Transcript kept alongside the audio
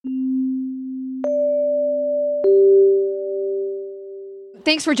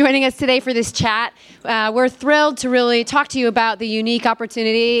Thanks for joining us today for this chat. We're thrilled to really talk to you about the unique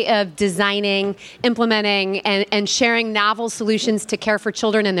opportunity of designing, implementing, and sharing novel solutions to care for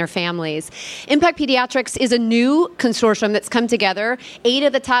children and their families. Impact Pediatrics is a new consortium that's come together. 8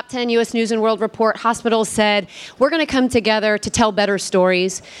 of the top 10 U.S. News and World Report hospitals said, we're going to come together to tell better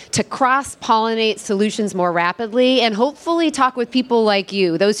stories, to cross-pollinate solutions more rapidly, and hopefully talk with people like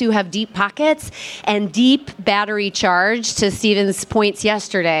you, those who have deep pockets and deep battery charge, to Stephen's points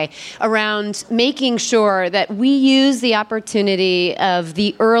yesterday, around making sure that we use the opportunity of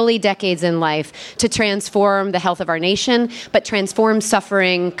the early decades in life to transform the health of our nation, but transform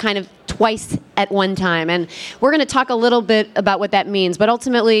suffering kind of twice at one time. And we're going to talk a little bit about what that means. But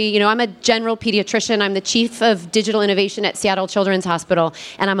ultimately, I'm a general pediatrician. I'm the chief of digital innovation at Seattle Children's Hospital,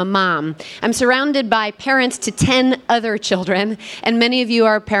 and I'm a mom. I'm surrounded by parents to 10 other children, and many of you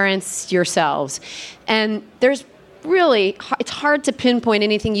are parents yourselves. And there's really, it's hard to pinpoint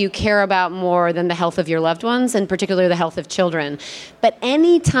anything you care about more than the health of your loved ones, and particularly the health of children. But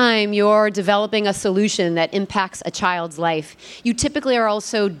anytime you're developing a solution that impacts a child's life, you typically are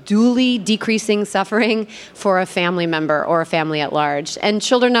also duly decreasing suffering for a family member or a family at large. And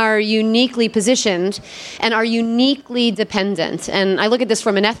children are uniquely positioned and are uniquely dependent. And I look at this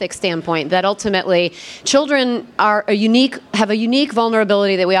from an ethics standpoint, that ultimately children have a unique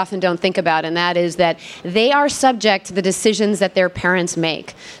vulnerability that we often don't think about, and that is that they are subject to the decisions that their parents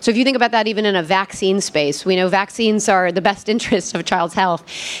make. So if you think about that even in a vaccine space, we know vaccines are the best interest of a child's health.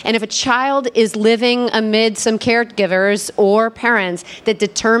 And if a child is living amid some caregivers or parents that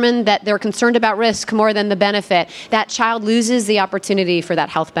determine that they're concerned about risk more than the benefit, that child loses the opportunity for that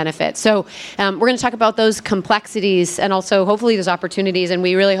health benefit. So we're going to talk about those complexities and also hopefully those opportunities, and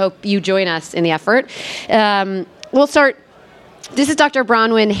we really hope you join us in the effort. We'll start. This is Dr.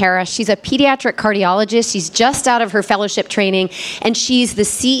 Bronwyn Harris. She's a pediatric cardiologist. She's just out of her fellowship training, and she's the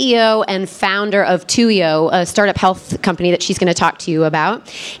CEO and founder of Tuyo, a startup health company that she's going to talk to you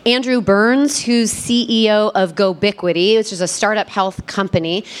about. Andrew Burns, who's CEO of Gobiquity, which is a startup health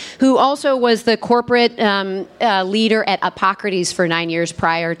company, who also was the corporate leader at Epocrates for 9 years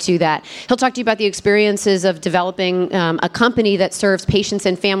prior to that. He'll talk to you about the experiences of developing a company that serves patients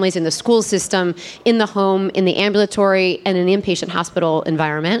and families in the school system, in the home, in the ambulatory, and in the inpatient hospital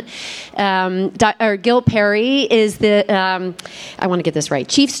environment. Gil Perry is the, I want to get this right,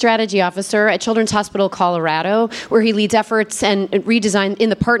 Chief Strategy Officer at Children's Hospital Colorado, where he leads efforts and redesign in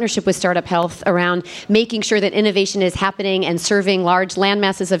the partnership with Startup Health around making sure that innovation is happening and serving large land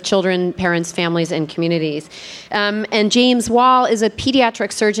masses of children, parents, families, and communities. And James Wall is a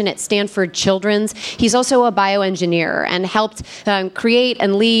pediatric surgeon at Stanford Children's. He's also a bioengineer and helped create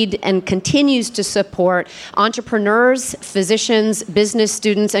and lead and continues to support entrepreneurs, physicians, business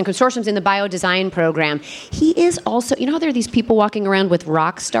students, and consortiums in the biodesign program. He is also, you know how there are these people walking around with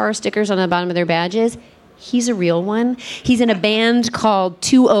rock star stickers on the bottom of their badges? He's a real one. He's in a band called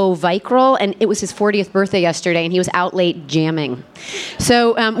 2O Vicryl, and it was his 40th birthday yesterday, and he was out late jamming.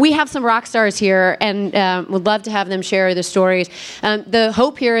 So we have some rock stars here, and would love to have them share the stories. The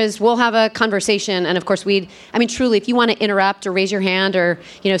hope here is we'll have a conversation, and of course truly, if you want to interrupt or raise your hand or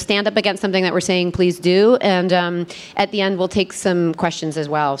stand up against something that we're saying, please do. And at the end, we'll take some questions as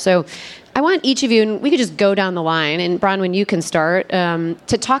well. So I want each of you, and we could just go down the line, and Bronwyn, you can start,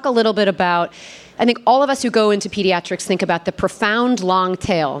 to talk a little bit about, I think all of us who go into pediatrics think about the profound long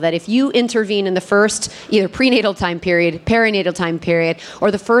tail, that if you intervene in the first either prenatal time period, perinatal time period,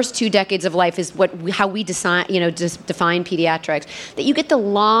 or the first 2 decades of life is how we define pediatrics, that you get the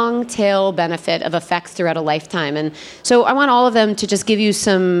long tail benefit of effects throughout a lifetime. And so I want all of them to just give you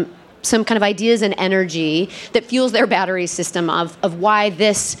some kind of ideas and energy that fuels their battery system of why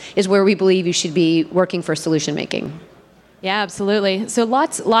this is where we believe you should be working for solution making. Yeah, absolutely. So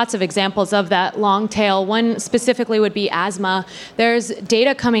lots of examples of that long tail. One specifically would be asthma. There's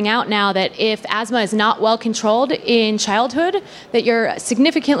data coming out now that if asthma is not well controlled in childhood, that you're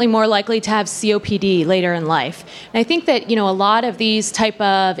significantly more likely to have COPD later in life. And I think that, a lot of these type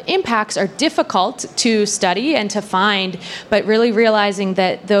of impacts are difficult to study and to find, but really realizing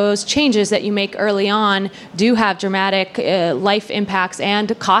that those changes that you make early on do have dramatic life impacts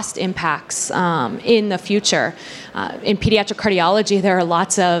and cost impacts in the future. In pediatric cardiology, there are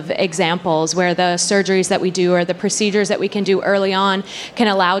lots of examples where the surgeries that we do or the procedures that we can do early on can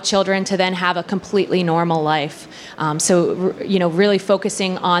allow children to then have a completely normal life. Really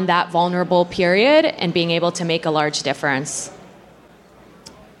focusing on that vulnerable period and being able to make a large difference.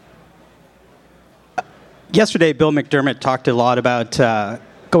 Yesterday, Bill McDermott talked a lot about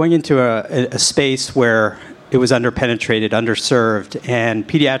going into a space where it was underpenetrated, underserved, and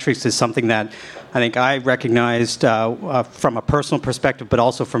pediatrics is something that I think I recognized from a personal perspective, but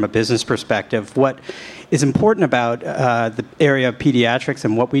also from a business perspective. What is important about the area of pediatrics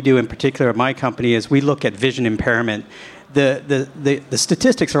and what we do in particular at my company is we look at vision impairment. The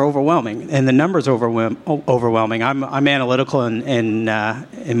statistics are overwhelming, and the numbers are overwhelming. I'm analytical in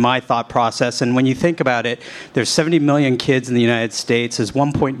my thought process, and when you think about it, there's 70 million kids in the United States. There's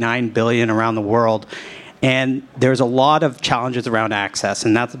 1.9 billion around the world. And there's a lot of challenges around access,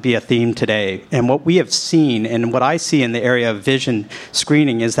 and that would be a theme today. And what we have seen, and what I see in the area of vision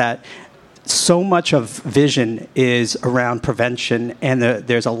screening, is that so much of vision is around prevention, and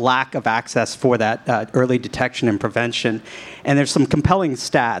there's a lack of access for that early detection and prevention. And there's some compelling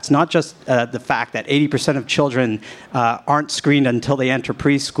stats, not just the fact that 80% of children aren't screened until they enter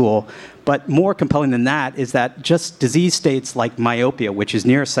preschool, but more compelling than that is that just disease states like myopia, which is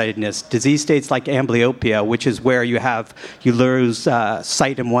nearsightedness, disease states like amblyopia, which is where you lose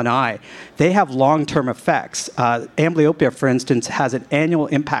sight in one eye, they have long-term effects. Amblyopia, for instance, has an annual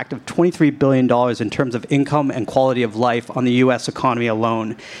impact of $23 billion in terms of income and quality of life on the U.S. economy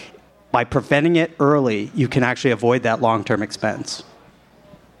alone. By preventing it early, you can actually avoid that long-term expense.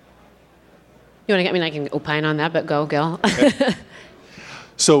 You want to get me? I can opine on that, but go, Gil. Okay.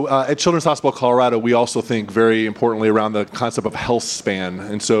 So at Children's Hospital Colorado, we also think very importantly around the concept of health span.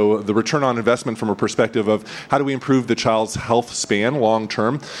 And so the return on investment from a perspective of how do we improve the child's health span long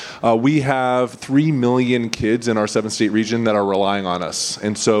term. We have 3 million kids in our 7-state region that are relying on us.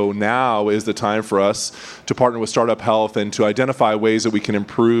 And so now is the time for us to partner with Startup Health and to identify ways that we can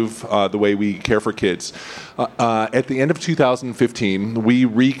improve the way we care for kids. At the end of 2015, we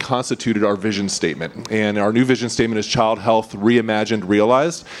reconstituted our vision statement. And our new vision statement is Child Health Reimagined,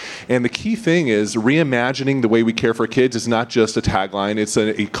 Realized. And the key thing is reimagining the way we care for kids is not just a tagline. It's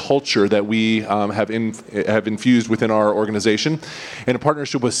a culture that we have infused within our organization. In a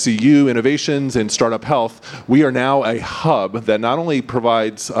partnership with CU Innovations and Startup Health, we are now a hub that not only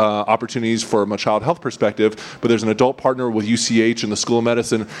provides opportunities from a child health perspective, but there's an adult partner with UCH and the School of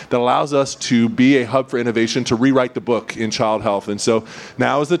Medicine that allows us to be a hub for innovation to rewrite the book in child health. And so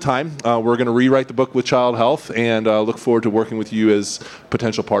now is the time. We're going to rewrite the book with child health and look forward to working with you as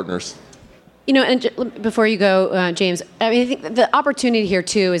potential partners. You know, and before you go, James, I mean, I think the opportunity here,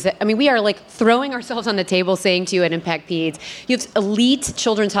 too, is that, I mean, we are, like, throwing ourselves on the table saying to you at Impact Peds, you have elite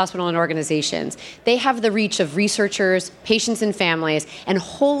children's hospital and organizations. They have the reach of researchers, patients and families, and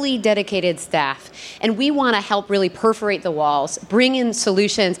wholly dedicated staff. And we want to help really perforate the walls, bring in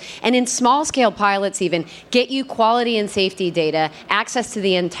solutions, and in small-scale pilots even, get you quality and safety data, access to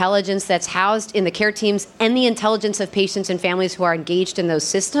the intelligence that's housed in the care teams, and the intelligence of patients and families who are engaged in those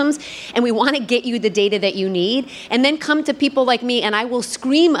systems. And we want to get you the data that you need, and then come to people like me, and I will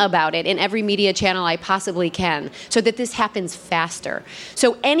scream about it in every media channel I possibly can, so that this happens faster.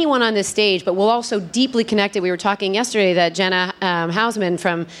 So anyone on this stage, but we'll also deeply connected. We were talking yesterday that Jenna Hausman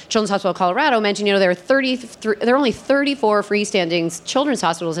from Children's Hospital of Colorado mentioned, you know, there are only 34 freestanding children's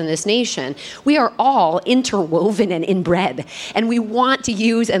hospitals in this nation. We are all interwoven and inbred, and we want to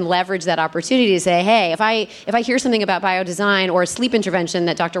use and leverage that opportunity to say, hey, if I hear something about biodesign or a sleep intervention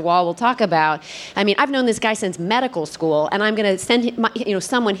that Dr. Wall will talk about, I mean, I've known this guy since medical school, and I'm going to send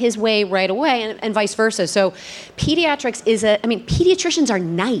someone his way right away, and vice versa. So pediatrics is pediatricians are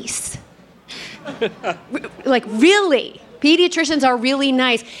nice. Like, really. Pediatricians are really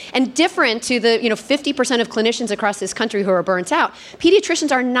nice and different to the 50% of clinicians across this country who are burnt out.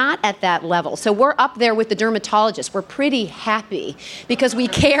 Pediatricians are not at that level. So we're up there with the dermatologists. We're pretty happy because we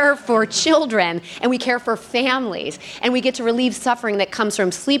care for children and we care for families, and we get to relieve suffering that comes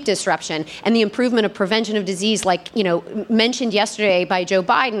from sleep disruption and the improvement of prevention of disease, like mentioned yesterday by Joe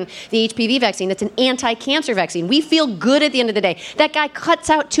Biden, the HPV vaccine. That's an anti-cancer vaccine. We feel good at the end of the day. That guy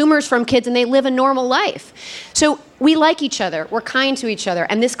cuts out tumors from kids and they live a normal life. So we like each other, we're kind to each other,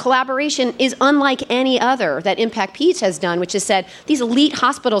 and this collaboration is unlike any other that Impact Peds has done, which has said these elite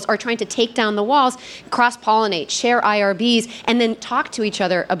hospitals are trying to take down the walls, cross-pollinate, share IRBs, and then talk to each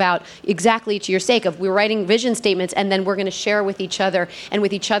other about exactly to your sake of we're writing vision statements, and then we're going to share with each other and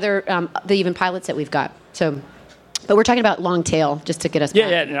with each other the even pilots that we've got. So, but we're talking about long tail, just to get us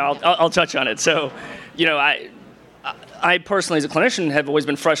back. I'll touch on it. So, I personally, as a clinician, have always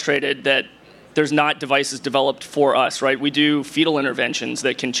been frustrated that there's not devices developed for us, right? We do fetal interventions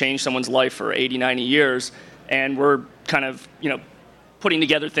that can change someone's life for 80, 90 years, and we're kind of, putting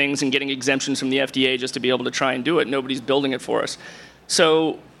together things and getting exemptions from the FDA just to be able to try and do it. Nobody's building it for us.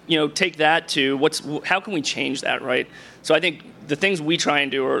 So, take that to how can we change that, right? So I think the things we try and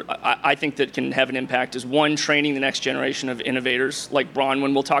do, or I think that can have an impact, is one, training the next generation of innovators like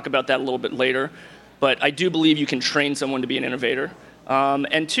Bronwyn. We'll talk about that a little bit later. but I do believe you can train someone to be an innovator.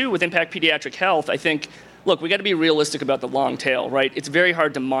 And two, with Impact Pediatric Health, I think, look, we got to be realistic about the long tail, right? It's very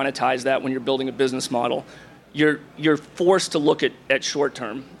hard to monetize that when you're building a business model. You're forced to look at short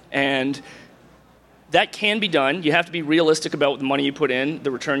term, and that can be done. You have to be realistic about the money you put in,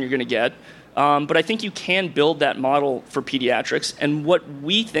 the return you're going to get. But I think you can build that model for pediatrics. And what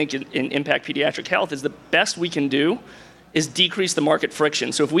we think in Impact Pediatric Health is the best we can do is decrease the market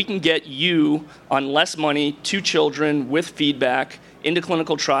friction. So if we can get you on less money, 2 children with feedback into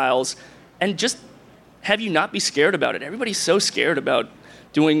clinical trials, and just have you not be scared about it. Everybody's so scared about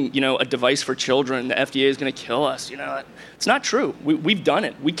doing, a device for children. The FDA is going to kill us. It's not true. We've done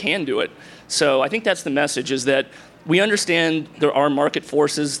it. We can do it. So I think that's the message, is that we understand there are market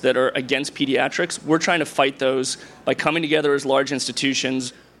forces that are against pediatrics. We're trying to fight those by coming together as large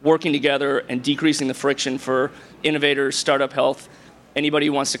institutions, working together and decreasing the friction for innovators, startup health, anybody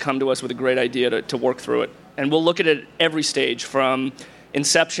who wants to come to us with a great idea to work through it. And we'll look at it at every stage, from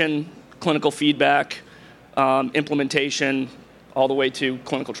inception, clinical feedback, implementation, all the way to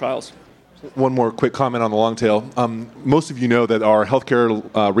clinical trials. One more quick comment on the long tail. Most of you know that our healthcare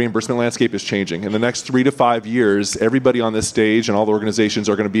reimbursement landscape is changing. In the next 3 to 5 years, everybody on this stage and all the organizations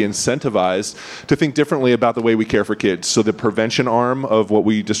are going to be incentivized to think differently about the way we care for kids. So the prevention arm of what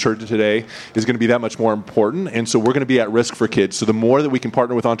we just heard today is going to be that much more important. And so we're going to be at risk for kids. So the more that we can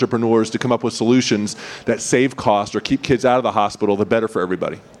partner with entrepreneurs to come up with solutions that save cost or keep kids out of the hospital, the better for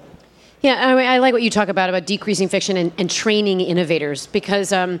everybody. Yeah, I like what you talk about decreasing friction and training innovators,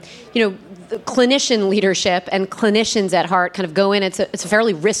 because clinician leadership and clinicians at heart kind of go in. It's a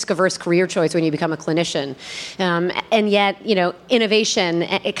fairly risk-averse career choice when you become a clinician, and yet innovation,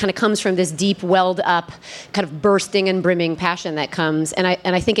 it kind of comes from this deep, welled-up, kind of bursting and brimming passion that comes, and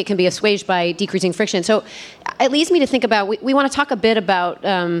I think it can be assuaged by decreasing friction. So it leads me to think about, we want to talk a bit about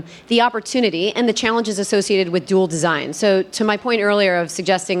the opportunity and the challenges associated with dual design. So to my point earlier of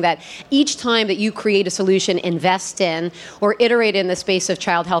suggesting that each time that you create a solution, invest in, or iterate in the space of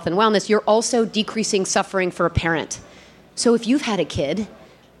child health and wellness, you're also decreasing suffering for a parent. So if you've had a kid,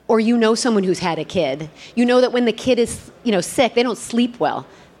 or you know someone who's had a kid, you know that when the kid is sick, they don't sleep well.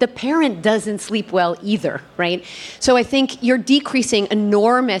 The parent doesn't sleep well either, right? So I think you're decreasing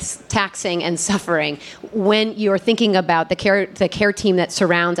enormous taxing and suffering when you're thinking about the care team that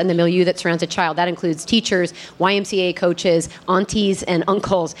surrounds and the milieu that surrounds a child. That includes teachers, YMCA coaches, aunties and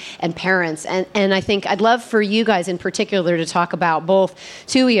uncles, and parents. And I think I'd love for you guys in particular to talk about both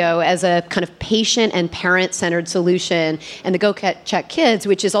Tuyo as a kind of patient and parent-centered solution, and the Go Check Kids,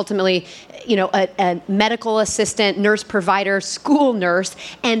 which is ultimately a medical assistant, nurse provider, school nurse,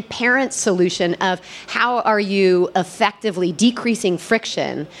 and parent solution of how are you effectively decreasing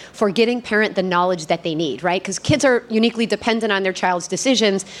friction for getting parent the knowledge that they need, right? Because kids are uniquely dependent on their child's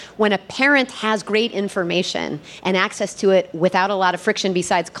decisions. When a parent has great information and access to it without a lot of friction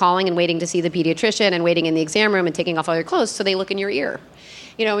besides calling and waiting to see the pediatrician and waiting in the exam room and taking off all your clothes so they look in your ear.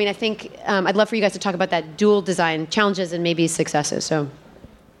 I think I'd love for you guys to talk about that dual design challenges and maybe successes. So.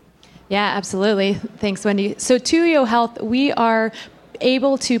 Yeah, absolutely. Thanks, Wendy. So Tuyo Health, we are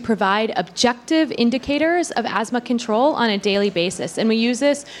able to provide objective indicators of asthma control on a daily basis. And we use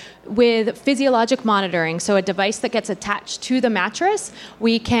this with physiologic monitoring. So a device that gets attached to the mattress,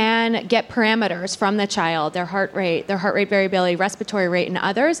 we can get parameters from the child, their heart rate variability, respiratory rate, and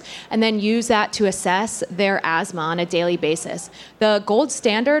others, and then use that to assess their asthma on a daily basis. The gold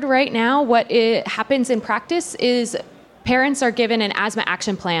standard right now, what happens in practice is parents are given an asthma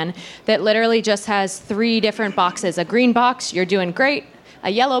action plan that literally just has 3 different boxes. A green box, you're doing great. A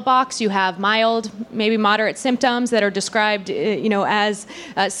yellow box, you have mild, maybe moderate symptoms that are described, as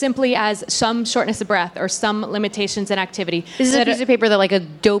simply as some shortness of breath or some limitations in activity. This is a piece of paper that like a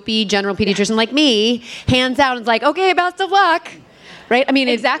dopey general pediatrician like me hands out and is like, okay, best of luck. Right? I mean,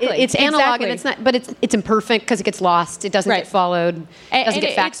 exactly. It's analog, exactly. And it's not, but it's imperfect because it gets lost. It doesn't get followed. It doesn't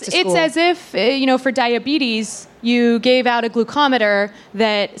get faxed to school. It's as if, for diabetes, you gave out a glucometer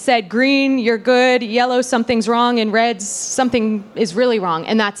that said green, you're good, yellow, something's wrong, and red, something is really wrong,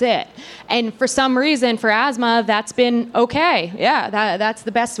 and that's it. And for some reason, for asthma, that's been okay. Yeah, that's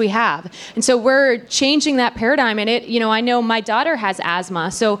the best we have. And so we're changing that paradigm. And I know my daughter has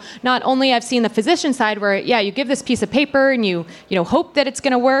asthma, so not only I've seen the physician side where, you give this piece of paper and you hope that it's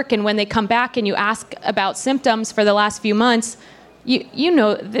going to work, and when they come back and you ask about symptoms for the last few months,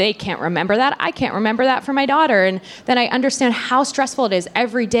 they can't remember that. I can't remember that for my daughter. And then I understand how stressful it is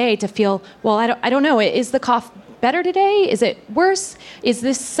every day to feel, well, I don't know, is the cough better today? Is it worse? Is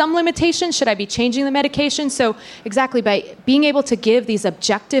this some limitation? Should I be changing the medication? So exactly by being able to give these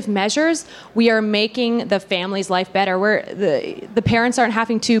objective measures, we are making the family's life better, where the parents aren't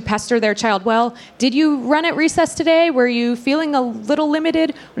having to pester their child. Well, did you run at recess today? Were you feeling a little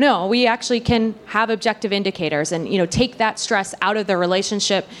limited? No, we actually can have objective indicators and take that stress out of the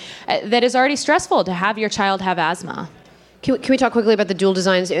relationship that is already stressful to have your child have asthma. Can we talk quickly about the dual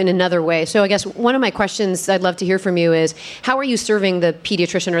designs in another way? So I guess one of my questions I'd love to hear from you is, how are you serving the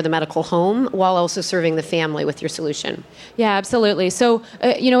pediatrician or the medical home while also serving the family with your solution? Yeah, absolutely. So,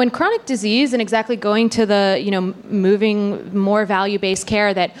 in chronic disease and exactly going to the, moving more value-based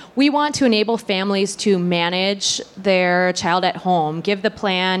care, that we want to enable families to manage their child at home, give the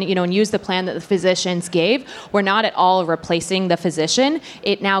plan, and use the plan that the physicians gave. We're not at all replacing the physician.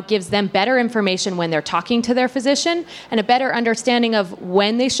 It now gives them better information when they're talking to their physician and a better understanding of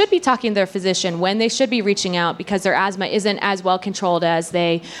when they should be talking to their physician, when they should be reaching out because their asthma isn't as well controlled as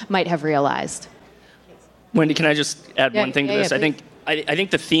they might have realized. Wendy, can I just add one thing to this? Yeah, I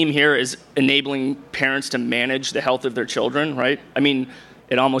think the theme here is enabling parents to manage the health of their children, right? I mean,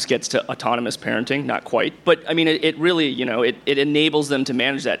 it almost gets to autonomous parenting, not quite, but I mean, it really, it enables them to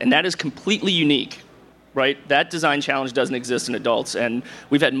manage that, and that is completely unique. Right? That design challenge doesn't exist in adults, and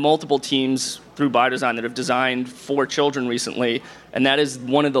we've had multiple teams through BioDesign that have designed for children recently, and that is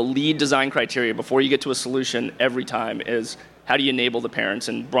one of the lead design criteria before you get to a solution every time is how do you enable the parents,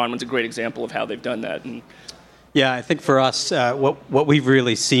 and Bronwyn's a great example of how they've done that. And yeah, I think for us, what we've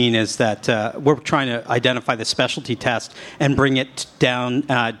really seen is that we're trying to identify the specialty test and bring it down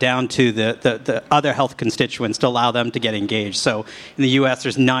to the other health constituents to allow them to get engaged. So in the U.S.,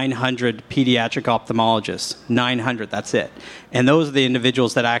 there's 900 pediatric ophthalmologists. 900, that's it. And those are the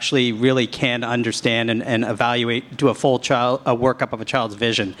individuals that actually really can understand and evaluate, do a full workup of a child's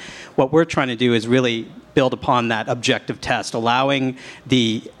vision. What we're trying to do is really build upon that objective test, allowing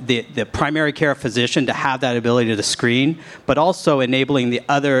the primary care physician to have that ability to screen, but also enabling the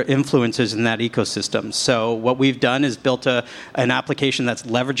other influencers in that ecosystem. So what we've done is built an application that's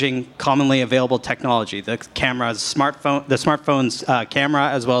leveraging commonly available technology, the smartphone's camera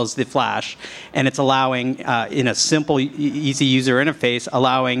as well as the flash, and it's allowing, in a simple, easy user interface,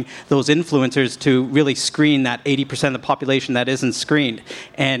 allowing those influencers to really screen that 80% of the population that isn't screened.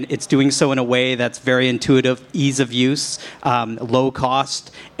 And it's doing so in a way that's very intuitive, ease of use, low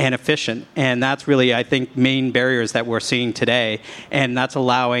cost, and efficient. And that's really, I think, main barriers that we're seeing today. And that's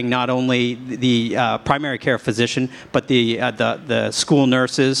allowing not only the primary care physician, but the school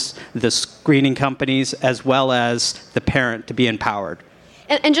nurses, the screening companies, as well as the parent to be empowered.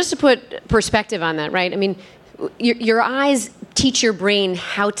 And just to put perspective on that, right? I mean, your eyes teach your brain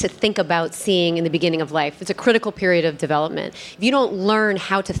how to think about seeing in the beginning of life. It's a critical period of development. If you don't learn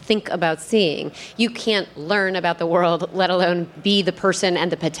how to think about seeing, you can't learn about the world, let alone be the person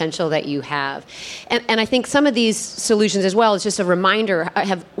and the potential that you have. And I think some of these solutions as well is just a reminder,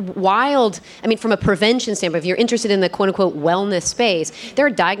 from a prevention standpoint, if you're interested in the quote-unquote wellness space, there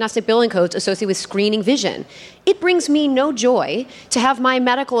are diagnostic billing codes associated with screening vision. It brings me no joy to have my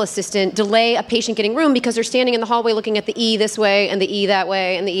medical assistant delay a patient getting room because they're standing in the hallway looking at the E this way and the E that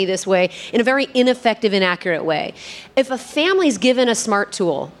way and the E this way in a very ineffective, inaccurate way. If a family's given a smart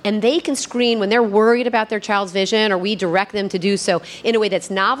tool and they can screen when they're worried about their child's vision, or we direct them to do so in a way that's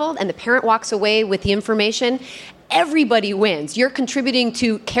novel and the parent walks away with the information, everybody wins. You're contributing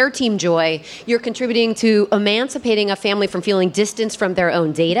to care team joy. You're contributing to emancipating a family from feeling distance from their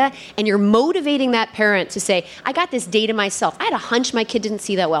own data. And you're motivating that parent to say, I got this data myself. I had a hunch my kid didn't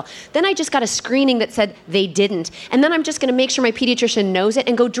see that well. Then I just got a screening that said they didn't. And then I'm just going to make sure my pediatrician knows it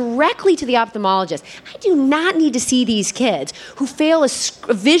and go directly to the ophthalmologist. I do not need to see these kids who fail a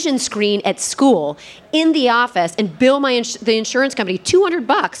vision screen at school in the office and bill the insurance company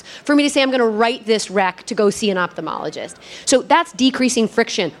 $200 for me to say I'm going to write this rec to go see an ophthalmologist. So that's decreasing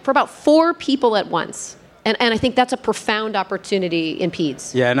friction for about 4 people at once. And I think that's a profound opportunity in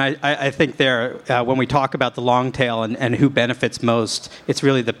peds. Yeah, and I think when we talk about the long tail and who benefits most, it's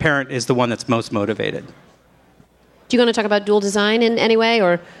really the parent is the one that's most motivated. Do you want to talk about dual design in any way,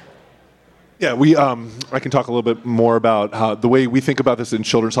 or? Yeah, I can talk a little bit more about how the way we think about this in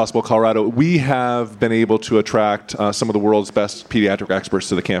Children's Hospital Colorado. We have been able to attract some of the world's best pediatric experts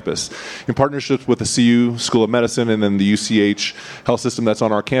to the campus. In partnership with the CU School of Medicine and then the UCH health system that's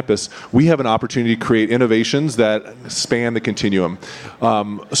on our campus, we have an opportunity to create innovations that span the continuum.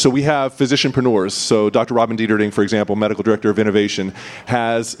 So we have physicianpreneurs. So Dr. Robin Dieterding, for example, Medical Director of Innovation,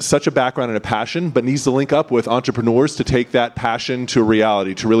 has such a background and a passion, but needs to link up with entrepreneurs to take that passion to a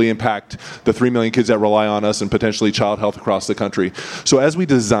reality, to really impact the the 3 million kids that rely on us and potentially child health across the country. So as we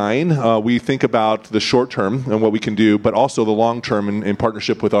design, we think about the short term and what we can do, but also the long term in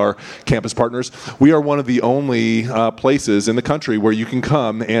partnership with our campus partners. We are one of the only places in the country where you can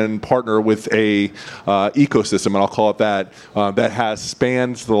come and partner with a ecosystem, and I'll call it that, that has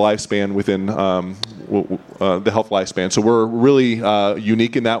spans the lifespan within the health lifespan. So we're really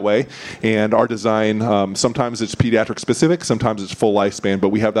unique in that way, and our design, sometimes it's pediatric specific, sometimes it's full lifespan, but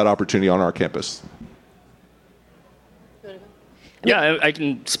we have that opportunity on our campus. Yeah, I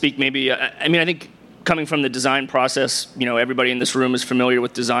can speak maybe. I mean, I think coming from the design process, everybody in this room is familiar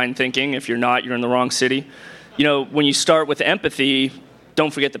with design thinking. If you're not, you're in the wrong city. When you start with empathy,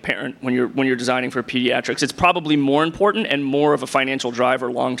 don't forget the parent when you're designing for pediatrics. It's probably more important and more of a financial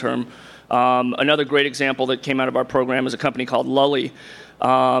driver long term. Another great example that came out of our program is a company called Lully.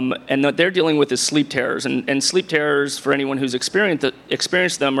 And what they're dealing with is sleep terrors. And sleep terrors, for anyone who's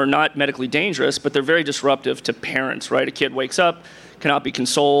experienced them, are not medically dangerous, but they're very disruptive to parents, right? A kid wakes up, cannot be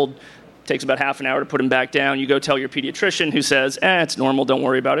consoled, takes about half an hour to put him back down. You go tell your pediatrician, who says, it's normal, don't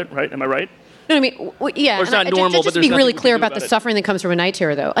worry about it, right? Am I right? No, I mean, yeah. Or it's not normal, just to be really clear about the suffering that comes from a night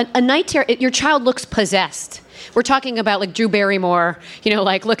terror, though. A night terror, your child looks possessed. We're talking about like Drew Barrymore,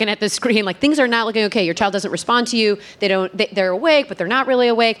 like looking at the screen, like things are not looking okay. Your child doesn't respond to you. They're awake, but they're not really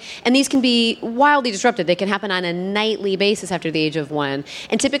awake. And these can be wildly disruptive. They can happen on a nightly basis after the age of 1.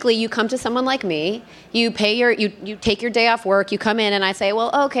 And typically you come to someone like me, you take your day off work, you come in and I say, well,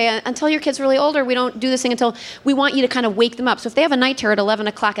 okay, until your kid's really older, we don't do this thing until we want you to kind of wake them up. So if they have a night terror at 11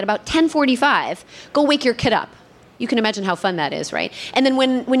 o'clock, at about 10:45, go wake your kid up. You can imagine how fun that is, right? And then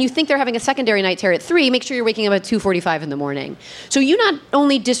when you think they're having a secondary night terror at 3, make sure you're waking up at 2:45 in the morning. So you not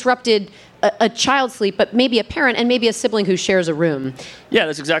only disrupted a child's sleep, but maybe a parent and maybe a sibling who shares a room. Yeah,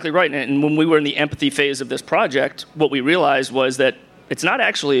 that's exactly right. And when we were in the empathy phase of this project, what we realized was that it's not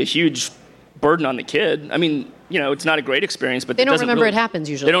actually a huge burden on the kid. I mean, it's not a great experience, but they don't remember it happens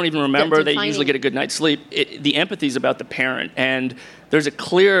usually. They don't even remember. They usually get a good night's sleep. The empathy is about the parent, and there's a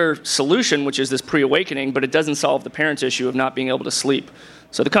clear solution, which is this pre-awakening, but it doesn't solve the parent's issue of not being able to sleep.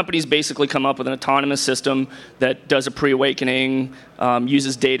 So the company's basically come up with an autonomous system that does a pre-awakening,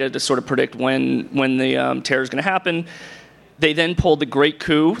 uses data to sort of predict when the terror is going to happen. They then pulled the great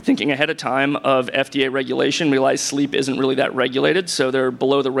coup, thinking ahead of time, of FDA regulation, realized sleep isn't really that regulated, so they're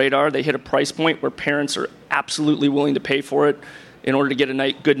below the radar. They hit a price point where parents are absolutely willing to pay for it in order to get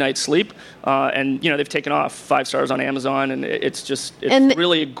a good night's sleep. And they've taken off 5 stars on Amazon, and it's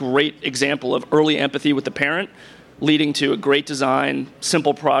really a great example of early empathy with the parent, leading to a great design,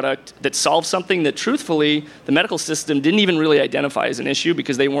 simple product that solves something that, truthfully, the medical system didn't even really identify as an issue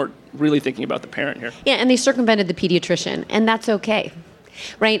because they weren't really thinking about the parent here. Yeah, and they circumvented the pediatrician, and that's okay.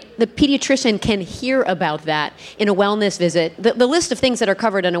 Right? The pediatrician can hear about that in a wellness visit. The list of things that are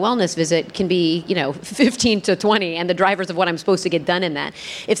covered in a wellness visit can be, 15 to 20, and the drivers of what I'm supposed to get done in that.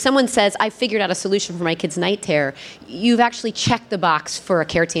 If someone says, I figured out a solution for my kid's night terror, you've actually checked the box for a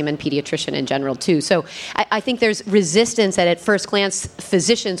care team and pediatrician in general, too. So I think there's resistance that at first glance,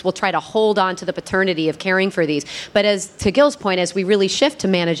 physicians will try to hold on to the paternity of caring for these. But to Gil's point, as we really shift to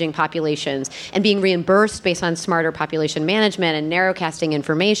managing populations and being reimbursed based on smarter population management and narrowcasting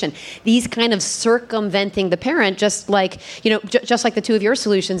information, these kind of circumventing the parent, just like the two of your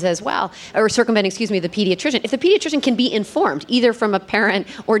solutions as well, or circumventing, the pediatrician. If the pediatrician can be informed, either from a parent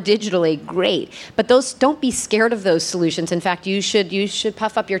or digitally, great. But don't be scared of those solutions. In fact, you should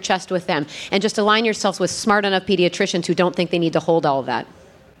puff up your chest with them and just align yourselves with smart enough pediatricians who don't think they need to hold all of that.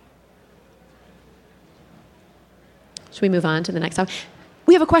 Should we move on to the next topic?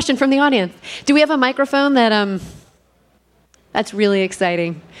 We have a question from the audience. Do we have a microphone that That's really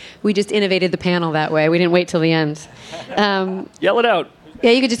exciting. We just innovated the panel that way. We didn't wait till the end. Yell it out.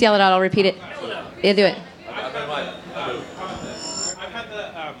 Yeah, you could just yell it out. I'll repeat it. Yeah, do it.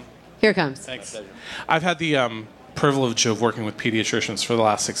 Here it comes. Thanks. I've had the privilege of working with pediatricians for the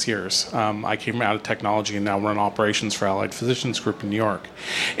last 6 years. I came out of technology and now run operations for Allied Physicians Group in New York.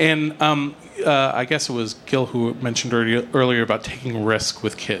 And I guess it was Gil who mentioned earlier about taking risk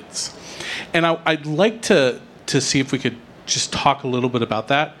with kids. And I'd like to see if we could just talk a little bit about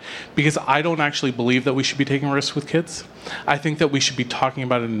that, because I don't actually believe that we should be taking risks with kids. I think that we should be talking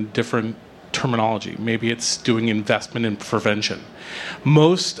about it in different terminology. Maybe it's doing investment in prevention.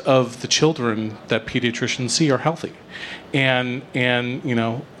 Most of the children that pediatricians see are healthy, and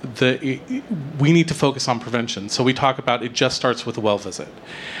we need to focus on prevention. So we talk about it just starts with a well visit.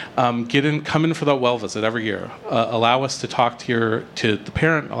 Come in for that well visit every year. Allow us to talk to the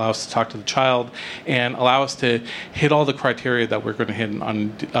parent, allow us to talk to the child, and allow us to hit all the criteria that we're going to hit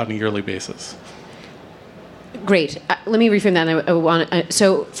on a yearly basis. Great. Let me reframe that.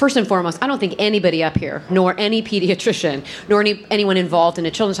 So first and foremost, I don't think anybody up here, nor any pediatrician, nor anyone involved in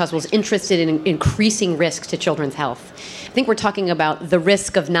a children's hospital is interested in increasing risk to children's health. I think we're talking about the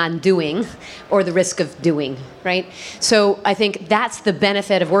risk of non-doing or the risk of doing, right? So I think that's the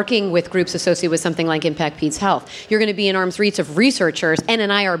benefit of working with groups associated with something like Impact Peds Health. You're going to be in arm's reach of researchers and an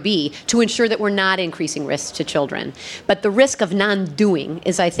IRB to ensure that we're not increasing risk to children. But the risk of non-doing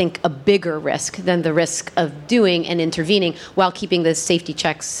is, I think, a bigger risk than the risk of doing and intervening while keeping the safety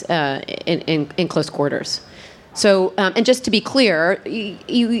checks in close quarters. So, and just to be clear,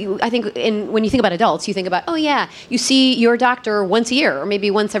 I think when you think about adults, you think about, oh yeah, you see your doctor once a year or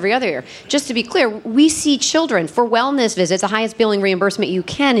maybe once every other year. Just to be clear, we see children for wellness visits, the highest billing reimbursement you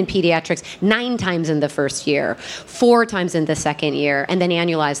can in pediatrics, 9 times in the first year, 4 times in the second year, and then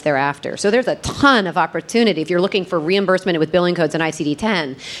annualized thereafter. So there's a ton of opportunity. If you're looking for reimbursement with billing codes and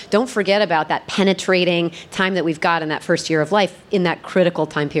ICD-10, don't forget about that penetrating time that we've got in that first year of life in that critical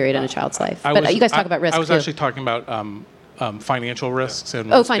time period in a child's life. But you guys talk about risk. I was too. actually talking about financial risks and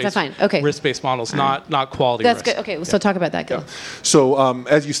fine. Okay. risk-based models, not quality That's risk. good. Okay, so talk about that. Good. So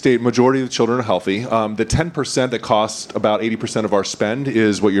as you state, majority of the children are healthy. The 10% that costs about 80% of our spend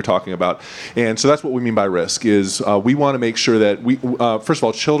is what you're talking about. And so that's what we mean by risk is we want to make sure that we, first of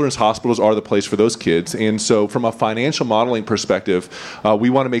all, children's hospitals are the place for those kids. And so from a financial modeling perspective, we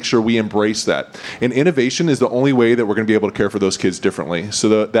want to make sure we embrace that. And innovation is the only way that we're going to be able to care for those kids differently.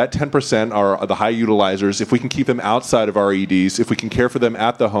 So that 10% are the high utilizers. If we can keep them outside of our EDs, if we can care for them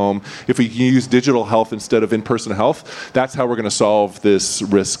at the home, if we can use digital health instead of in-person health, that's how we're going to solve this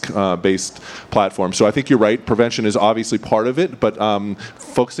risk-based platform. So I think you're right. Prevention is obviously part of it, but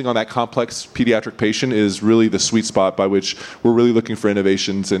focusing on that complex pediatric patient is really the sweet spot by which we're really looking for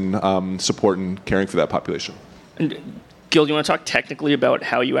innovations and support and caring for that population. And Gil, do you want to talk technically about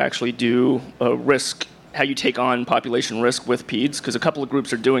how you actually do risk, how you take on population risk with peds? Because a couple of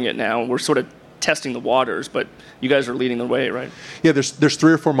groups are doing it now. We're sort of testing the waters, but you guys are leading the way, right? Yeah, there's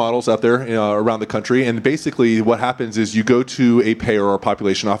 3 or 4 models out there around the country, and basically what happens is you go to a payer or a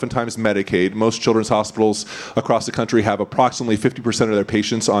population, oftentimes Medicaid. Most children's hospitals across the country have approximately 50% of their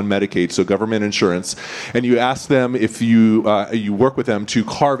patients on Medicaid, so government insurance, and you ask them if you work with them to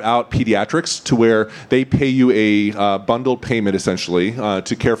carve out pediatrics to where they pay you a bundled payment essentially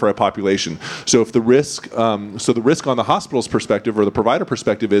to care for a population. So if the risk, on the hospital's perspective or the provider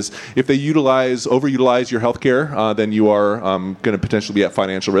perspective is if they overutilize your healthcare, then you are going to potentially be at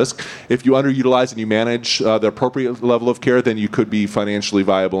financial risk. If you underutilize and you manage the appropriate level of care, then you could be financially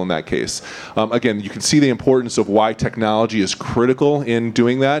viable in that case. Again, you can see the importance of why technology is critical in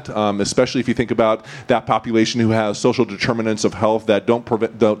doing that, especially if you think about that population who has social determinants of health that don't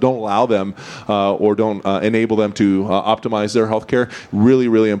allow them or don't enable them to optimize their healthcare. Really,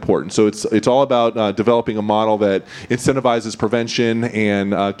 really important. So it's all about developing a model that incentivizes prevention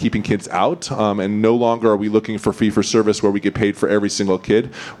and keeping kids out. And no longer are we looking for fee-for-service where we get paid for every single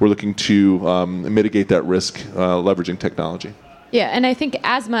kid. We're looking to mitigate that risk leveraging technology. Yeah, and I think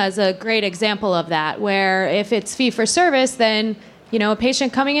asthma is a great example of that, where if it's fee-for-service, then a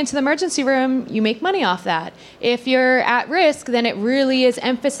patient coming into the emergency room, you make money off that. If you're at risk, then it really is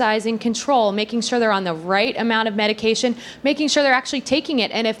emphasizing control, making sure they're on the right amount of medication, making sure they're actually taking it.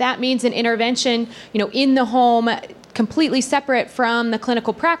 And if that means an intervention, in the home, completely separate from the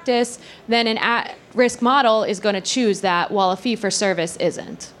clinical practice, then an at-risk model is going to choose that, while a fee-for-service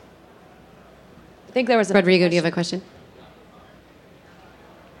isn't. I think there was Rodrigo, do you have a question?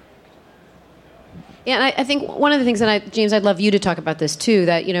 Yeah, and I think one of the things that James, I'd love you to talk about this too,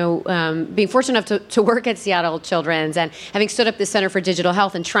 that, being fortunate enough to work at Seattle Children's and having stood up the Center for Digital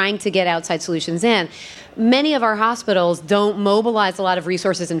Health and trying to get outside solutions in, many of our hospitals don't mobilize a lot of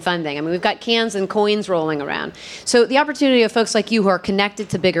resources and funding. I mean, we've got cans and coins rolling around. So the opportunity of folks like you who are connected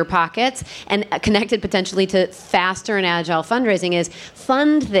to bigger pockets and connected potentially to faster and agile fundraising is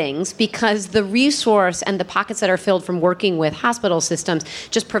fund things, because the resource and the pockets that are filled from working with hospital systems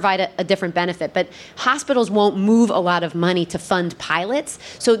just provide a different benefit. But hospitals won't move a lot of money to fund pilots.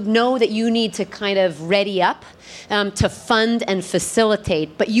 So know that you need to kind of ready up to fund and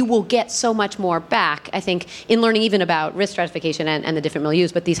facilitate, but you will get so much more back, I think, in learning even about risk stratification and the different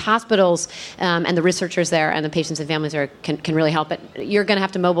milieus. But these hospitals and the researchers there and the patients and families there can really help. But you're going to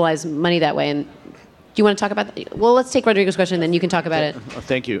have to mobilize money that way. And do you want to talk about that? Well, let's take Rodrigo's question, and then you can talk about it.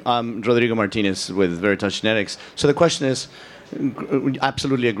 Thank you. Rodrigo Martinez with Veritas Genetics. So the question is,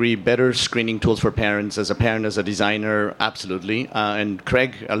 absolutely agree. Better screening tools for parents. As a parent, as a designer, absolutely. And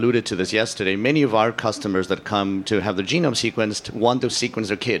Craig alluded to this yesterday. Many of our customers that come to have their genome sequenced want to sequence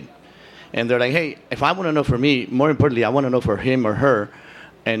their kid. And they're like, hey, if I want to know for me, more importantly, I want to know for him or her,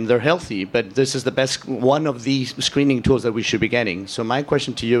 and they're healthy, but this is the best one of the screening tools that we should be getting. So my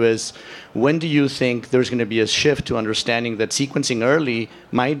question to you is, when do you think there's going to be a shift to understanding that sequencing early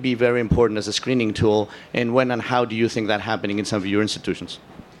might be very important as a screening tool, and when and how do you think that happening in some of your institutions?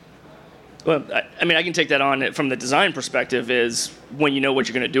 Well, I mean, I can take that on from the design perspective is when you know what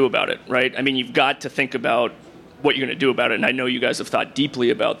you're going to do about it, right? I mean, you've got to think about what you're going to do about it, and I know you guys have thought deeply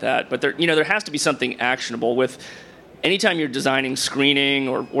about that, but there has to be something actionable with anytime you're designing screening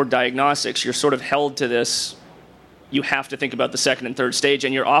or diagnostics, you're sort of held to this, you have to think about the second and third stage,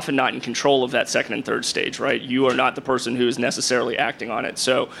 and you're often not in control of that second and third stage, right? You are not the person who is necessarily acting on it.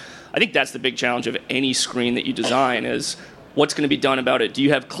 So I think that's the big challenge of any screen that you design is what's going to be done about it? Do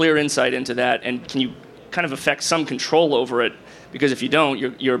you have clear insight into that, and can you kind of affect some control over it? Because if you don't,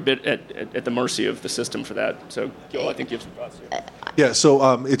 you're a bit at the mercy of the system for that. So, Gil, I think you have some thoughts here. Yeah,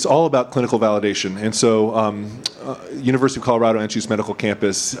 so it's all about clinical validation. And so University of Colorado Anschutz Medical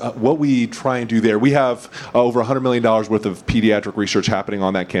Campus, what we try and do there, we have over $100 million worth of pediatric research happening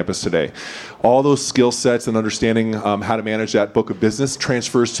on that campus today. All those skill sets and understanding how to manage that book of business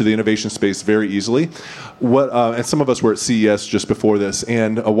transfers to the innovation space very easily. And some of us were at CES just before this,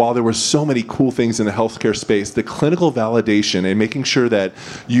 and while there were so many cool things in the healthcare space, the clinical validation and making sure that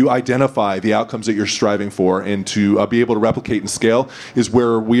you identify the outcomes that you're striving for and to be able to replicate and scale is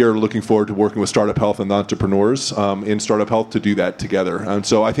where we are looking forward to working with Startup Health and entrepreneurs in Startup Health to do that together. And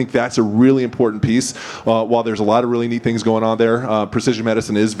so I think that's a really important piece. While there's a lot of really neat things going on there, precision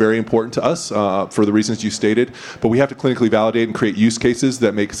medicine is very important to us for the reasons you stated, but we have to clinically validate and create use cases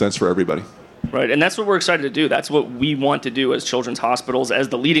that make sense for everybody. Right, and that's what we're excited to do. That's what we want to do as children's hospitals, as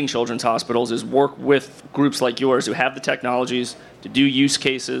the leading children's hospitals, is work with groups like yours who have the technologies to do use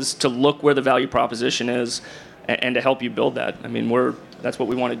cases, to look where the value proposition is, and to help you build that. I mean, that's what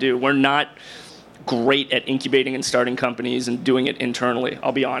we want to do. We're not great at incubating and starting companies and doing it internally.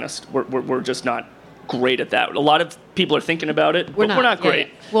 I'll be honest. We're just not great at that. A lot of people are thinking about it, but we're not great.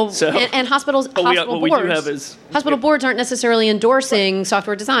 Yeah. Well, so, and hospital boards aren't necessarily endorsing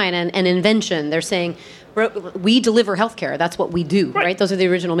software design and invention. They're saying, we deliver healthcare. That's what we do, right? Those are the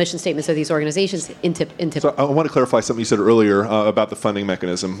original mission statements of these organizations. So I want to clarify something you said earlier about the funding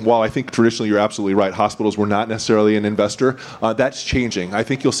mechanism. While I think traditionally you're absolutely right, hospitals were not necessarily an investor, that's changing. I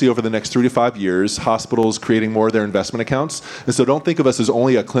think you'll see over the next 3 to 5 years, hospitals creating more of their investment accounts. And so don't think of us as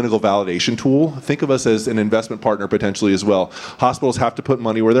only a clinical validation tool. Think of us as an investment partner potentially as well. Hospitals have to put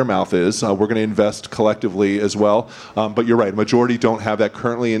money where their mouth is. We're going to invest collectively as well. But you're right, majority don't have that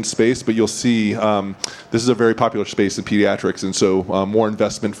currently in space, but you'll see this is a very popular space in pediatrics, and so more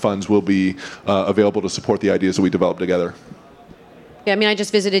investment funds will be available to support the ideas that we develop together. Yeah, I mean, I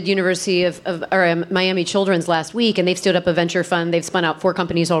just visited Miami Children's last week, and they've stood up a venture fund. They've spun out 4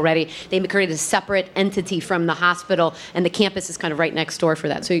 companies already. They've created a separate entity from the hospital, and the campus is kind of right next door for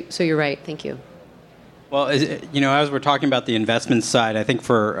that. So you're right. Thank you. Well, as we're talking about the investment side, I think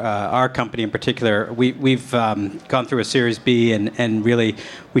for our company in particular, we've gone through a Series B and really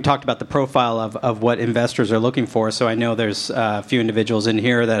we talked about the profile of what investors are looking for. So I know there's a few individuals in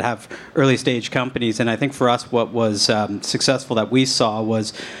here that have early stage companies, and I think for us what was successful that we saw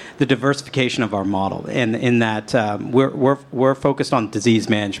was the diversification of our model, and in that we're focused on disease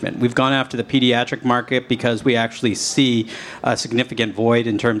management. We've gone after the pediatric market because we actually see a significant void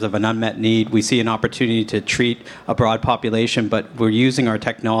in terms of an unmet need. We see an opportunity to treat a broad population, but we're using our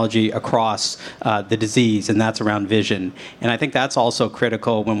technology across the disease, and that's around vision. And I think that's also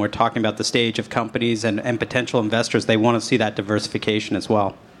critical when we're talking about the stage of companies and potential investors. They want to see that diversification as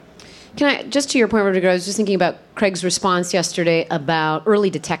well. Can I, just to your point, Rodrigo, I was just thinking about Craig's response yesterday about early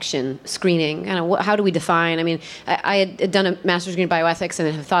detection screening. How do we define? I mean, I had done a master's degree in bioethics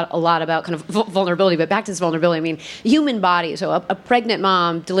and have thought a lot about kind of vulnerability, but back to this vulnerability, I mean, human body. So a pregnant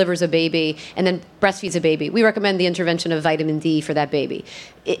mom delivers a baby and then breastfeeds a baby. We recommend the intervention of vitamin D for that baby.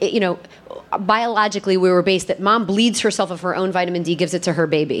 Biologically, we were based that mom bleeds herself of her own vitamin D, gives it to her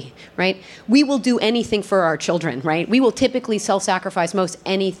baby, right? We will do anything for our children, right? We will typically self-sacrifice most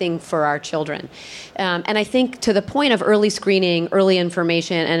anything for our children. And I think to the point of early screening, early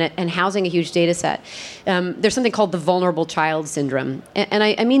information, and housing a huge data set, there's something called the vulnerable child syndrome. And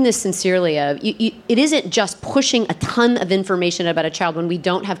I mean this sincerely. It isn't just pushing a ton of information about a child when we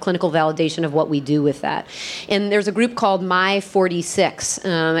don't have clinical validation of what we do with that. And there's a group called My46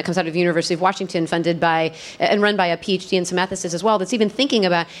 that comes out of the University of Washington, funded by and run by a PhD in some ethicists as well, that's even thinking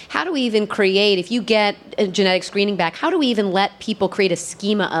about how do we even create, if you get a genetic screening back, how do we even let people create a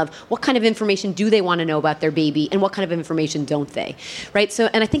schema of what kind of information do they want to know about their baby, and what kind of information don't they, right? So,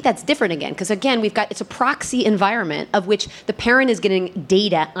 and I think that's different again, because again, it's a proxy environment of which the parent is getting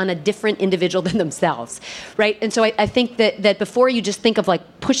data on a different individual than themselves, right? And so I think that before you just think of like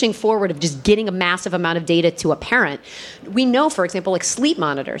pushing forward of just getting a massive amount of data to a parent, we know, for example, like sleep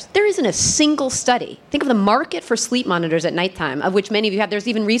monitors, there isn't a single study. Think of the market for sleep monitors at nighttime, of which many of you have. There's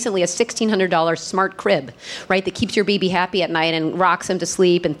even recently a $1,600 smart crib, right, that keeps your baby happy at night and rocks them to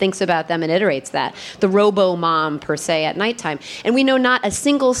sleep and thinks about them and iterates that. The robo-mom, per se, at nighttime. And we know not a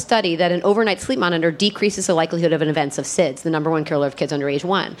single study that an overnight sleep monitor decreases the likelihood of an events of SIDS, the number one killer of kids under age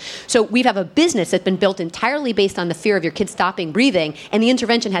 1. So we have a business that's been built entirely based on the fear of your kid stopping breathing, and the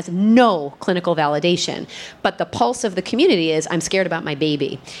intervention has no clinical validation. But the pulse of the community is, I'm scared about my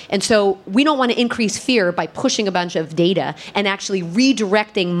baby. And so we don't want to increase fear by pushing a bunch of data and actually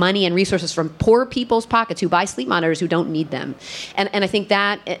redirecting money and resources from poor people's pockets who buy sleep monitors who don't need them. And I think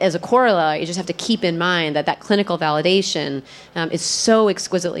that, as a corollary, you just have to keep in mind that clinical validation is so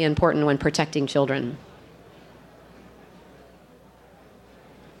exquisitely important when protecting children.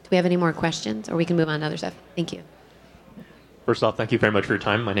 Do we have any more questions? Or we can move on to other stuff. Thank you. First off, thank you very much for your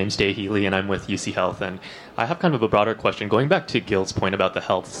time. My name's Day Healy, and I'm with UC Health. And I have kind of a broader question. Going back to Gil's point about the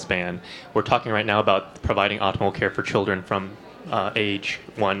health span, we're talking right now about providing optimal care for children from age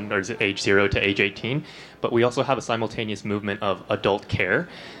 1, or is it age 0 to age 18? But we also have a simultaneous movement of adult care.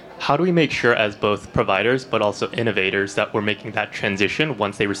 How do we make sure, as both providers but also innovators, that we're making that transition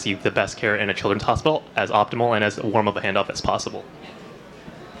once they receive the best care in a children's hospital as optimal and as warm of a handoff as possible?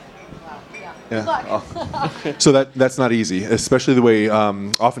 Yeah. So that's not easy, especially the way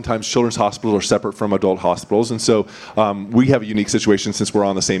oftentimes children's hospitals are separate from adult hospitals. And so we have a unique situation since we're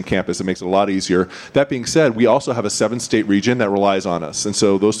on the same campus. It makes it a lot easier. That being said, we also have a 7-state region that relies on us. And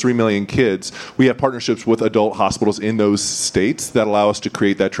so those 3 million kids, we have partnerships with adult hospitals in those states that allow us to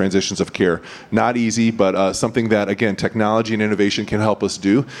create that transitions of care. Not easy, but something that, again, technology and innovation can help us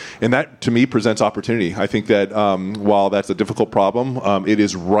do. And that, to me, presents opportunity. I think that while that's a difficult problem, it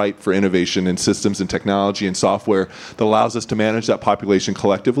is ripe for innovation and systems and technology and software that allows us to manage that population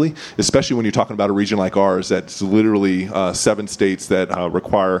collectively, especially when you're talking about a region like ours that's literally 7 states that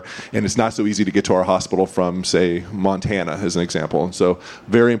require, and it's not so easy to get to our hospital from, say, Montana, as an example. And so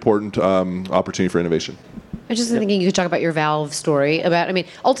very important opportunity for innovation. I was just thinking you could talk about your valve story.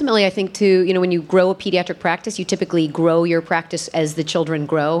 Ultimately, I think too, when you grow a pediatric practice, you typically grow your practice as the children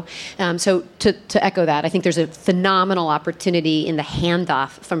grow. So to echo that, I think there's a phenomenal opportunity in the handoff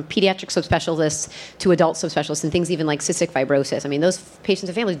from pediatric subspecialists to adult subspecialists and things even like cystic fibrosis. Those patients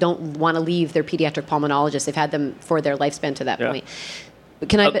and families don't want to leave their pediatric pulmonologist. They've had them for their lifespan to that point.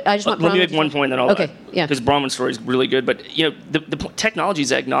 Can I just want let me make one point, then I'll. Okay, yeah. Because Bronwyn's story is really good, but the technology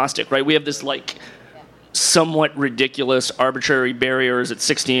is agnostic, right? We have this somewhat ridiculous arbitrary barriers at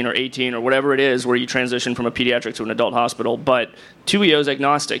 16 or 18 or whatever it is where you transition from a pediatric to an adult hospital, but 2EO is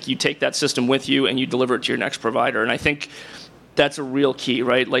agnostic. You take that system with you and you deliver it to your next provider. And I think that's a real key,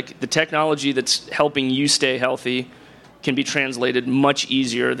 right? The technology that's helping you stay healthy can be translated much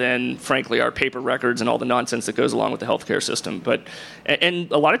easier than, frankly, our paper records and all the nonsense that goes along with the healthcare system.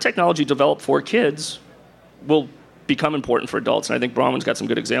 And a lot of technology developed for kids will become important for adults, and I think Bronwyn's got some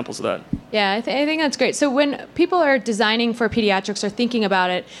good examples of that. Yeah, I think that's great. So when people are designing for pediatrics or thinking about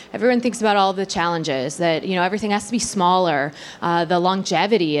it, everyone thinks about all the challenges, that everything has to be smaller. The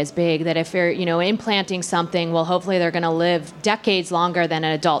longevity is big, that if you're implanting something, well, hopefully they're going to live decades longer than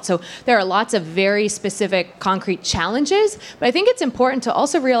an adult. So there are lots of very specific, concrete challenges, but I think it's important to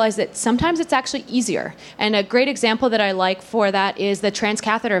also realize that sometimes it's actually easier. And a great example that I like for that is the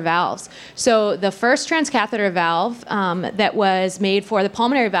transcatheter valves. So the first transcatheter valve that was made for the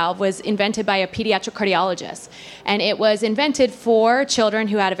pulmonary valve was invented by a pediatric cardiologist. And it was invented for children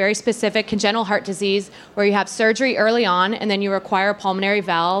who had a very specific congenital heart disease where you have surgery early on and then you require a pulmonary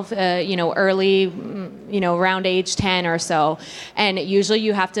valve, early, around age 10 or so. And usually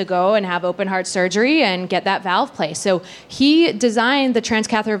you have to go and have open heart surgery and get that valve placed. So he designed the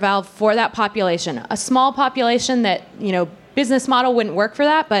transcatheter valve for that population, a small population that, business model wouldn't work for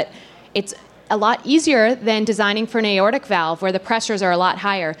that, but it's a lot easier than designing for an aortic valve where the pressures are a lot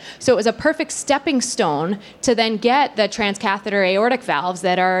higher. So it was a perfect stepping stone to then get the transcatheter aortic valves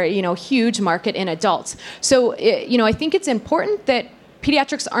that are, huge market in adults. So, I think it's important that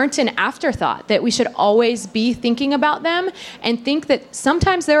pediatrics aren't an afterthought, that we should always be thinking about them and think that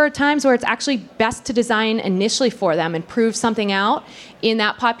sometimes there are times where it's actually best to design initially for them and prove something out in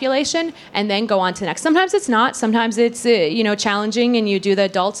that population and then go on to the next. Sometimes it's not. Sometimes it's, challenging and you do the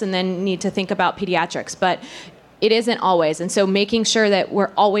adults and then need to think about pediatrics. But it isn't always. And so making sure that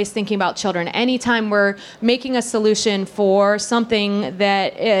we're always thinking about children. Anytime we're making a solution for something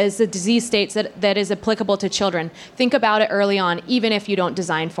that is a disease state that is applicable to children, think about it early on, even if you don't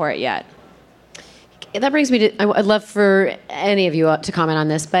design for it yet. That brings me to, I'd love for any of you to comment on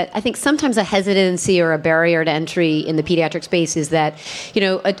this, but I think sometimes a hesitancy or a barrier to entry in the pediatric space is that,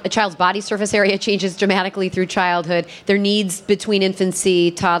 a child's body surface area changes dramatically through childhood. Their needs between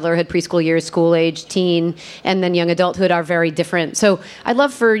infancy, toddlerhood, preschool years, school age, teen, and then young adulthood are very different. So I'd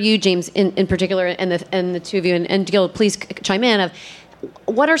love for you, James, in particular, and the two of you, and Gil, please chime in, of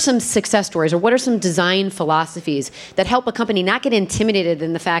what are some success stories or what are some design philosophies that help a company not get intimidated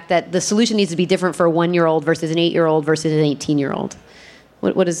in the fact that the solution needs to be different for a 1-year-old versus an 8-year-old versus an 18-year-old?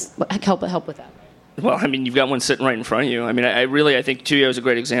 What help with that? Well, I mean, you've got one sitting right in front of you. I mean, I think Tuyo is a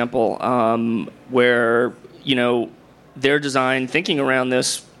great example where, their design thinking around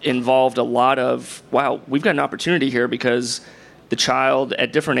this involved a lot of, wow, we've got an opportunity here because the child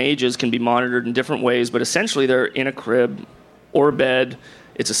at different ages can be monitored in different ways, but essentially they're in a crib or bed.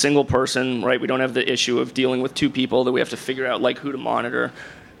 It's a single person, right? We don't have the issue of dealing with two people that we have to figure out like who to monitor.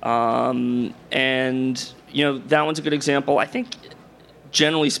 And that one's a good example. I think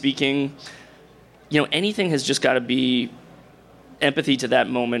generally speaking, anything has just got to be empathy to that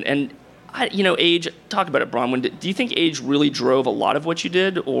moment. And age, talk about it, Bronwyn. Do you think age really drove a lot of what you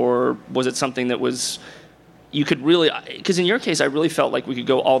did, or was it something that was, you could really, because in your case, I really felt like we could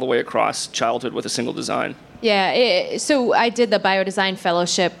go all the way across childhood with a single design. Yeah, so I did the Biodesign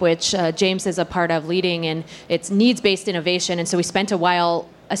Fellowship, which James is a part of leading, and it's needs-based innovation. And so we spent a while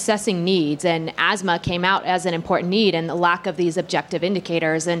assessing needs, and asthma came out as an important need and the lack of these objective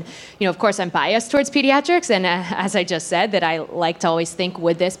indicators. And, of course, I'm biased towards pediatrics, and as I just said, that I like to always think,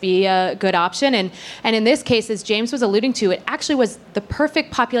 would this be a good option? And in this case, as James was alluding to, it actually was the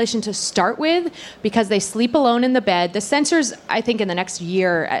perfect population to start with because they sleep alone in the bed. The sensors, I think in the next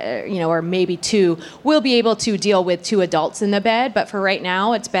year, or maybe 2, will be able to deal with 2 adults in the bed, but for right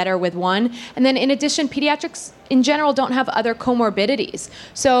now, it's better with 1. And then in addition, pediatrics in general don't have other comorbidities.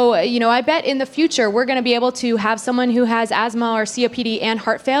 So, I bet in the future we're going to be able to have someone who has asthma or COPD and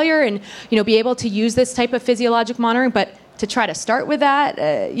heart failure and, be able to use this type of physiologic monitoring. But to try to start with that,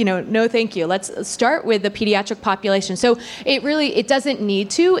 no thank you. Let's start with the pediatric population. So it doesn't need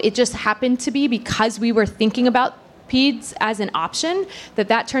to. It just happened to be because we were thinking about peds as an option,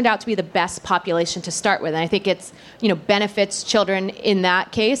 that turned out to be the best population to start with. And I think it's, benefits children in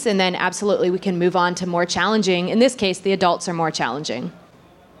that case. And then absolutely we can move on to more challenging. In this case, the adults are more challenging.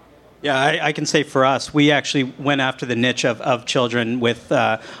 Yeah, I can say for us, we actually went after the niche of children with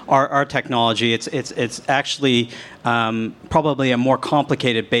our technology. It's actually probably a more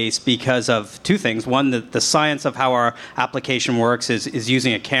complicated base because of 2 things. One, the science of how our application works is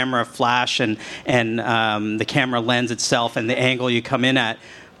using a camera flash and the camera lens itself and the angle you come in at.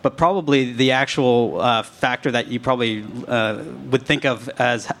 But probably the actual factor that you probably would think of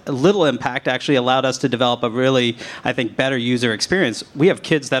as little impact actually allowed us to develop a really, I think, better user experience. We have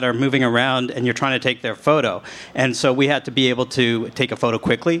kids that are moving around and you're trying to take their photo. And so we had to be able to take a photo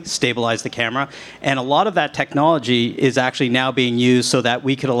quickly, stabilize the camera. And a lot of that technology is actually now being used so that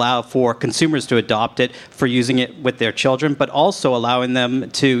we could allow for consumers to adopt it for using it with their children, but also allowing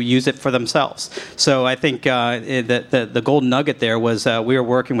them to use it for themselves. So I think the golden nugget there was we were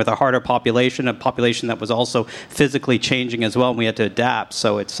working with a harder population, a population that was also physically changing as well, and we had to adapt.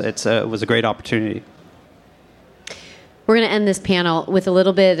 So it was a great opportunity. We're going to end this panel with a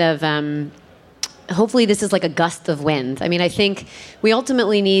little bit of, hopefully this is like a gust of wind. I mean, I think we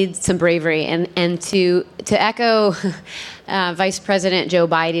ultimately need some bravery, and to echo Vice President Joe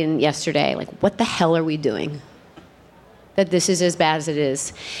Biden yesterday, like, what the hell are we doing? That this is as bad as it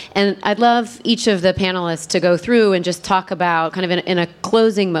is. And I'd love each of the panelists to go through and just talk about, kind of in a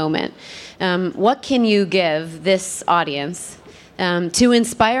closing moment, what can you give this audience to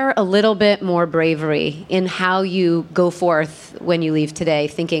inspire a little bit more bravery in how you go forth when you leave today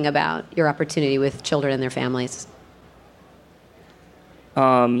thinking about your opportunity with children and their families?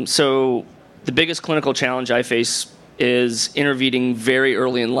 So the biggest clinical challenge I face is intervening very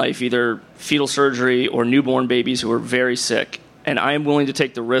early in life, either fetal surgery or newborn babies who are very sick. And I am willing to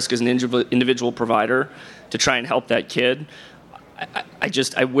take the risk as an individual provider to try and help that kid.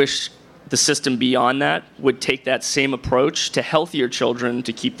 I wish the system beyond that would take that same approach to healthier children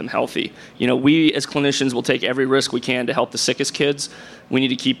to keep them healthy. We as clinicians will take every risk we can to help the sickest kids. We need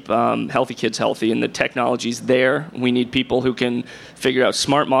to keep healthy kids healthy, and the technology's there. We need people who can figure out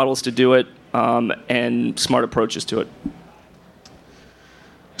smart models to do it, and smart approaches to it.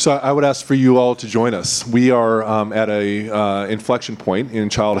 So I would ask for you all to join us. We are at a inflection point in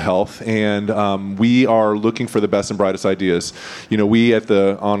child health, and we are looking for the best and brightest ideas. We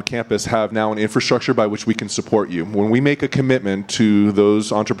on campus have now an infrastructure by which we can support you. When we make a commitment to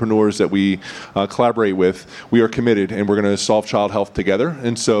those entrepreneurs that we collaborate with, we are committed, and we're going to solve child health together.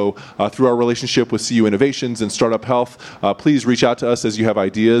 And so through our relationship with CU Innovations and Startup Health, please reach out to us as you have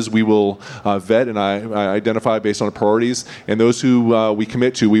ideas. We will vet and identify based on priorities, and those who we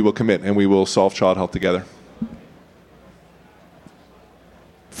commit to, we will commit, and we will solve child health together.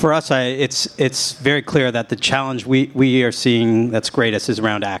 For us, it's very clear that the challenge we are seeing that's greatest is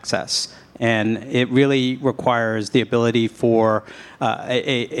around access. And it really requires the ability for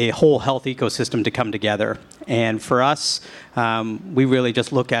a whole health ecosystem to come together. And for us, we really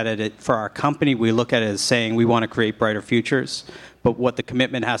just look at it for our company. We look at it as saying we want to create brighter futures. But what the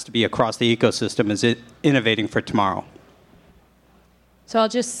commitment has to be across the ecosystem is innovating for tomorrow. So I'll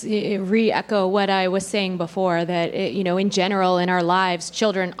just re-echo what I was saying before, that in general in our lives,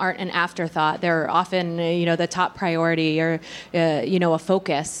 children aren't an afterthought. They're often the top priority or a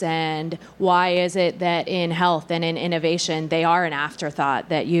focus. And why is it that in health and in innovation they are an afterthought?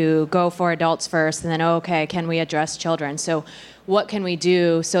 That you go for adults first, and then okay, can we address children? So what can we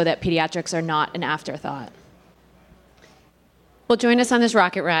do so that pediatrics are not an afterthought? Well, join us on this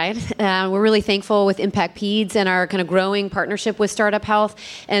rocket ride. We're really thankful with Impact Peds and our kind of growing partnership with Startup Health.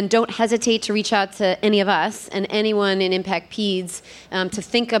 And don't hesitate to reach out to any of us and anyone in Impact Peds to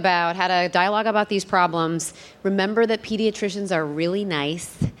think about how to dialogue about these problems. Remember that pediatricians are really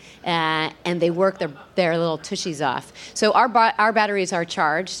nice and they work their little tushies off. So our batteries are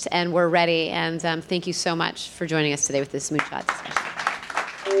charged and we're ready. And thank you so much for joining us today with this Moonshot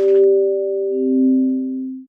discussion.